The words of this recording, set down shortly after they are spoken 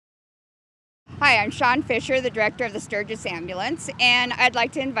Hi, I'm Shawn Fischer, the director of the Sturgis Ambulance, and I'd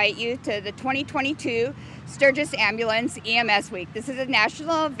like to invite you to the 2022 Sturgis Ambulance EMS Week. This is a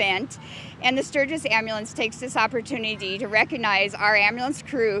national event, and the Sturgis Ambulance takes this opportunity to recognize our ambulance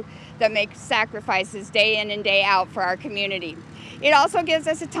crew that make sacrifices day in and day out for our community. It also gives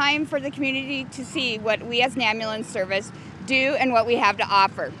us a time for the community to see what we as an ambulance service do and what we have to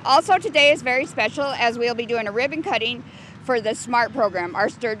offer. Also, today is very special as we'll be doing a ribbon cutting for the SMART program, our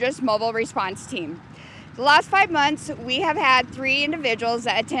Sturgis Mobile Response Team. The last 5 months, we have had 3 individuals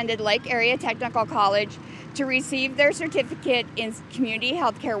that attended Lake Area Technical College to receive their certificate in community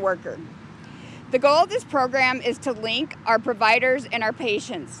healthcare worker. The goal of this program is to link our providers and our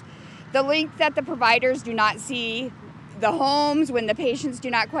patients. The link that the providers do not see the homes when the patients do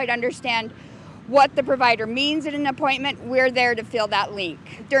not quite understand what the provider means in an appointment, we're there to fill that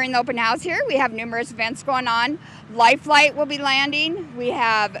link. During the open house here, we have numerous events going on. Life Flight will be landing. We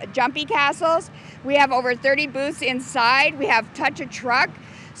have jumpy castles. We have over 30 booths inside. We have Touch a Truck.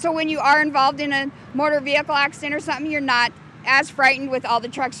 So when you are involved in a motor vehicle accident or something, you're not as frightened with all the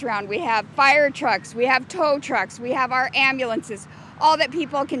trucks around. We have fire trucks. We have tow trucks. We have our ambulances. All that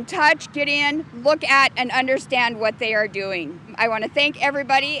people can touch, get in, look at, and understand what they are doing. I want to thank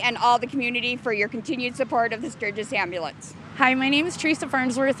everybody and all the community for your continued support of the Sturgis Ambulance. Hi, my name is Teresa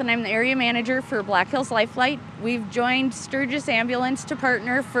Farnsworth, and I'm the area manager for Black Hills Life Flight. We've joined Sturgis Ambulance to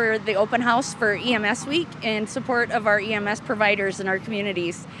partner for the open house for EMS Week in support of our EMS providers in our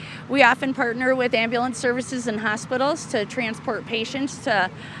communities. We often partner with ambulance services and hospitals to transport patients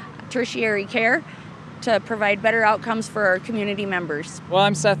to tertiary care to provide better outcomes for our community members. Well,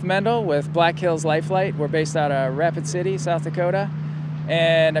 I'm Seth Mendel with Black Hills Life Flight. We're based out of Rapid City, South Dakota.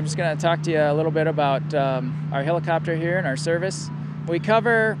 And I'm just going to talk to you a little bit about our helicopter here and our service. We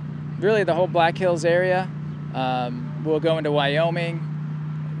cover really the whole Black Hills area. We'll go into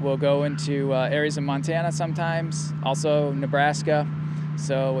Wyoming. We'll go into areas in Montana sometimes, also Nebraska.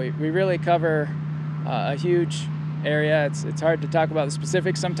 So we really cover a huge area. It's hard to talk about the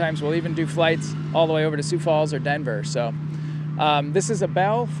specifics. Sometimes we'll even do flights all the way over to Sioux Falls or Denver. So this is a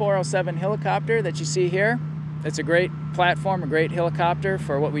Bell 407 helicopter that you see here. It's a great platform, a great helicopter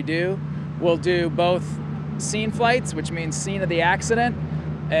for what we do. We'll do both scene flights, which means scene of the accident,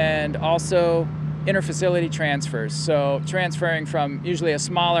 and also interfacility transfers. So transferring from usually a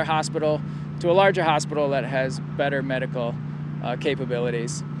smaller hospital to a larger hospital that has better medical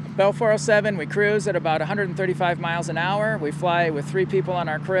capabilities. Bell 407, we cruise at about 135 miles an hour. We fly with 3 people on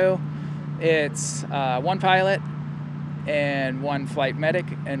our crew. It's 1 pilot and 1 flight medic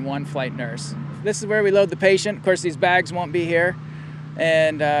and 1 flight nurse. This is where we load the patient. Of course, these bags won't be here.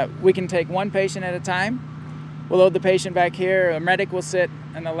 And we can take 1 patient at a time. We'll load the patient back here. A medic will sit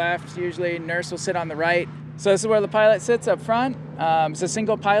on the left, usually nurse will sit on the right. So this is where the pilot sits up front. It's a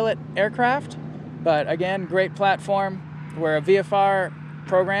single pilot aircraft, but again, great platform. We're a VFR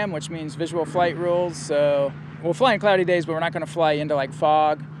program, which means visual flight rules. So we'll fly in cloudy days, but we're not going to fly into like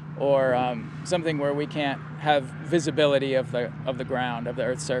fog or something where we can't have visibility of the ground, of the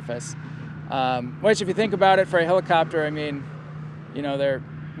Earth's surface. Which, if you think about it, for a helicopter, I mean, you know,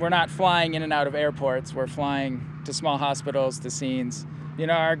 we're not flying in and out of airports. We're flying to small hospitals, to scenes. You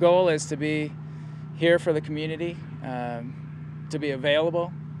know, our goal is to be here for the community, to be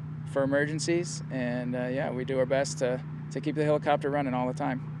available for emergencies, and yeah, we do our best to keep the helicopter running all the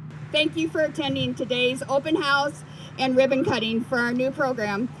time. Thank you for attending today's open house and ribbon cutting for our new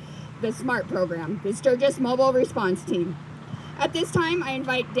program, the SMART program, the Sturgis Mobile Response Team. At this time, I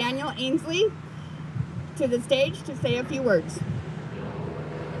invite Daniel Ainsley to the stage to say a few words.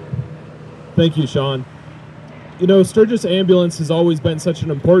 Thank you, Shawn. You know, Sturgis Ambulance has always been such an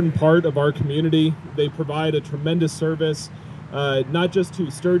important part of our community. They provide a tremendous service, not just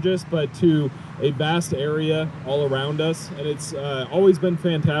to Sturgis, but to a vast area all around us. And it's always been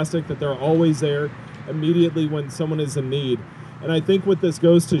fantastic that they're always there immediately when someone is in need. And I think what this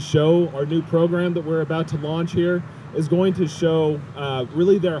goes to show, our new program that we're about to launch here, is going to show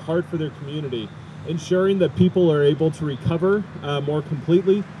really their heart for their community, ensuring that people are able to recover more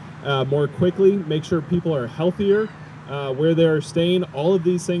completely, more quickly, make sure people are healthier where they're staying. All of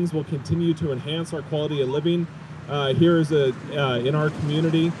these things will continue to enhance our quality of living here in our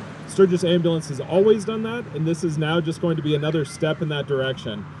community. Sturgis Ambulance has always done that, and this is now just going to be another step in that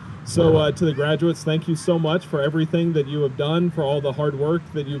direction. So to the graduates, thank you so much for everything that you have done, for all the hard work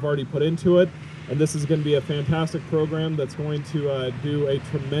that you've already put into it. And this is going to be a fantastic program that's going to do a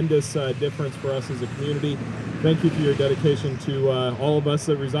tremendous difference for us as a community. Thank you for your dedication to all of us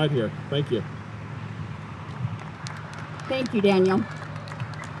that reside here. Thank you. Thank you, Daniel.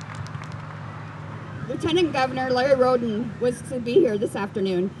 Lieutenant Governor Larry Roden was to be here this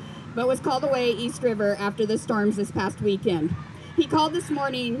afternoon, but was called away East River after the storms this past weekend. He called this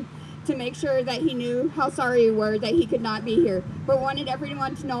morning to make sure that he knew how sorry we were that he could not be here, but wanted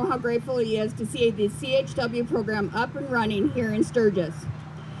everyone to know how grateful he is to see the CHW program up and running here in Sturgis.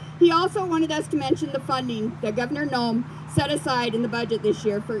 He also wanted us to mention the funding that Governor Noem set aside in the budget this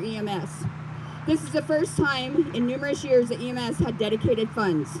year for EMS. This is the first time in numerous years that EMS had dedicated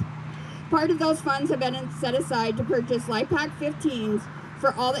funds. Part of those funds have been set aside to purchase LifePak 15s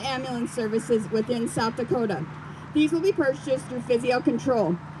for all the ambulance services within South Dakota. These will be purchased through Physio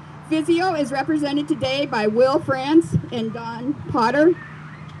Control. Physio is represented today by Will France and Don Potter.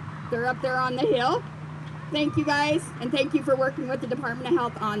 They're up there on the hill. Thank you guys, and thank you for working with the Department of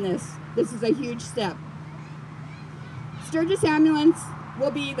Health on this. This is a huge step. Sturgis Ambulance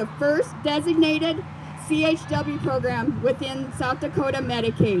will be the first designated CHW program within South Dakota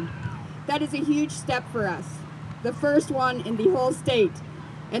Medicaid. That is a huge step for us, the first one in the whole state,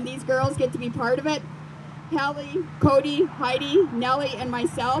 and these girls get to be part of it. Hallie, Cody, Heidi, Nellie, and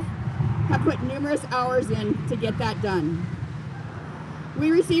myself have put numerous hours in to get that done. We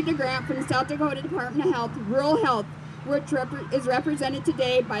received a grant from the South Dakota Department of Health, Rural Health, which is represented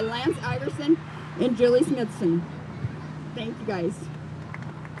today by Lance Iverson and Julie Smithson. Thank you guys.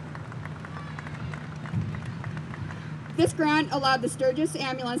 This grant allowed the Sturgis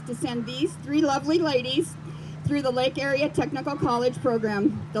Ambulance to send these 3 lovely ladies through the Lake Area Technical College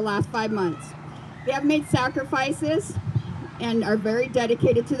program the last 5 months. They have made sacrifices and are very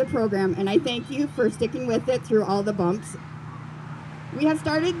dedicated to the program, and I thank you for sticking with it through all the bumps. We have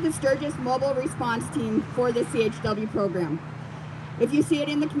started the Sturgis Mobile Response Team for the CHW program. If you see it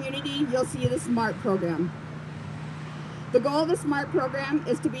in the community, you'll see the SMART program. The goal of the SMART program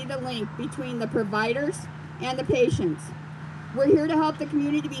is to be the link between the providers and the patients. We're here to help the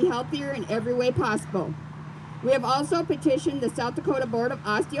community be healthier in every way possible. We have also petitioned the South Dakota Board of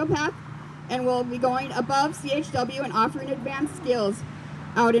Osteopath and will be going above CHW and offering advanced skills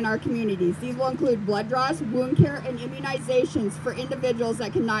out in our communities. These will include blood draws, wound care, and immunizations for individuals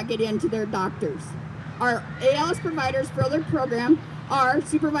that cannot get into their doctors. Our ALS providers for the program are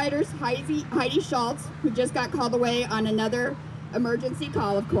Supervisors Heidi Schultz, who just got called away on another emergency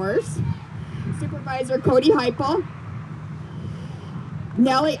call, of course, Supervisor Cody Heipel,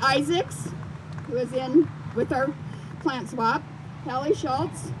 Nellie Isaacs, who is in with our plant swap, Hallie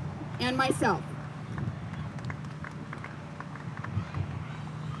Schultz, and myself.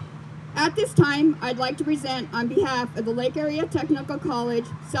 At this time, I'd like to present on behalf of the Lake Area Technical College,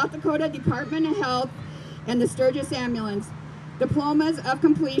 South Dakota Department of Health, and the Sturgis Ambulance, diplomas of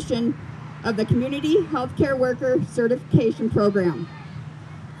completion of the Community Healthcare Worker Certification Program.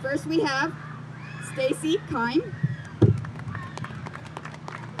 First we have Stacy Kime,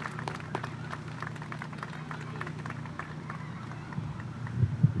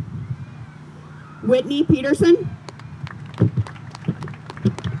 Whitney Peterson,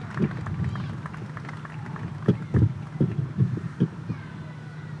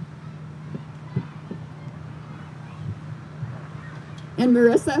 and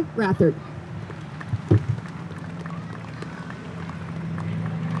Marissa Rathard.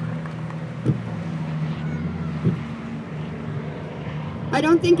 I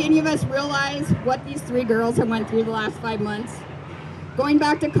don't think any of us realize what these 3 girls have went through the last 5 months. Going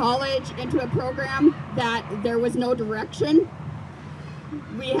back to college into a program that there was no direction,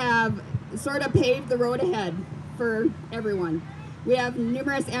 we have sort of paved the road ahead for everyone. We have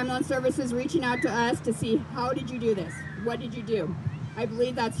numerous ambulance services reaching out to us to see, how did you do this? What did you do? I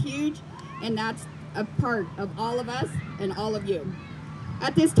believe that's huge, and that's a part of all of us and all of you.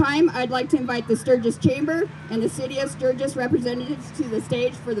 At this time, I'd like to invite the Sturgis Chamber and the City of Sturgis representatives to the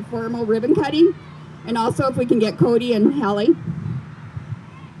stage for the formal ribbon cutting, and also if we can get Cody and Hallie.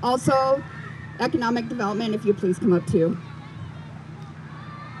 Also, Economic Development, if you please come up too.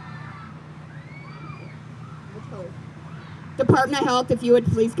 Department of Health, if you would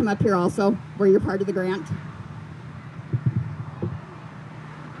please come up here also, where you're part of the grant.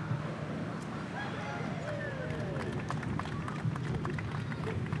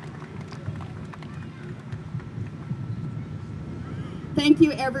 Thank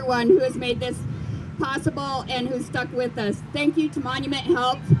you everyone who has made this possible and who stuck with us. Thank you to Monument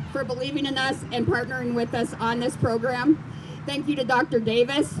Health for believing in us and partnering with us on this program. Thank you to Dr.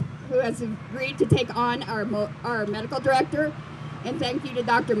 Davis, who has agreed to take on our medical director. And thank you to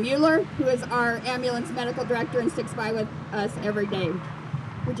Dr. Mueller, who is our ambulance medical director and sticks by with us every day.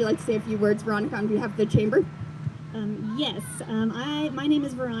 Would you like to say a few words, Veronica, on behalf of the chamber? Yes, my name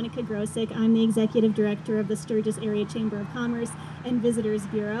is Veronica Grosick. I'm the Executive Director of the Sturgis Area Chamber of Commerce, and Visitors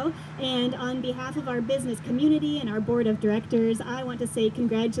Bureau. And on behalf of our business community and our board of directors, I want to say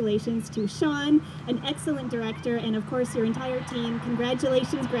congratulations to Shawn, an excellent director, and of course your entire team.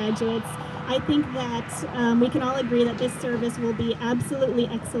 Congratulations, graduates. I think that we can all agree that this service will be absolutely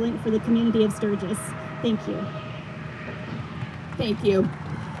excellent for the community of Sturgis. Thank you. Thank you.